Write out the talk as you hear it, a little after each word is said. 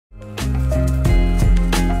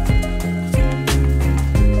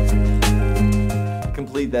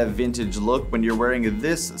complete that vintage look when you're wearing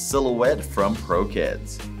this silhouette from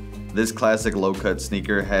Pro-Keds. This classic low-cut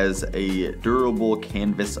sneaker has a durable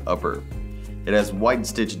canvas upper. It has white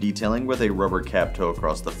stitch detailing with a rubber cap toe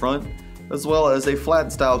across the front, as well as a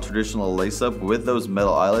flat style traditional lace-up with those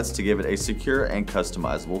metal eyelets to give it a secure and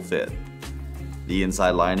customizable fit. The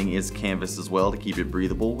inside lining is canvas as well to keep it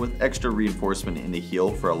breathable, with extra reinforcement in the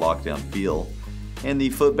heel for a lockdown feel. And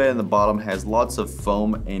the footbed in the bottom has lots of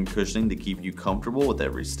foam and cushioning to keep you comfortable with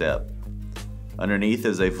every step. Underneath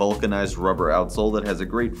is a vulcanized rubber outsole that has a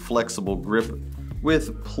great flexible grip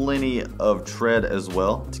with plenty of tread as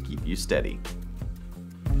well to keep you steady.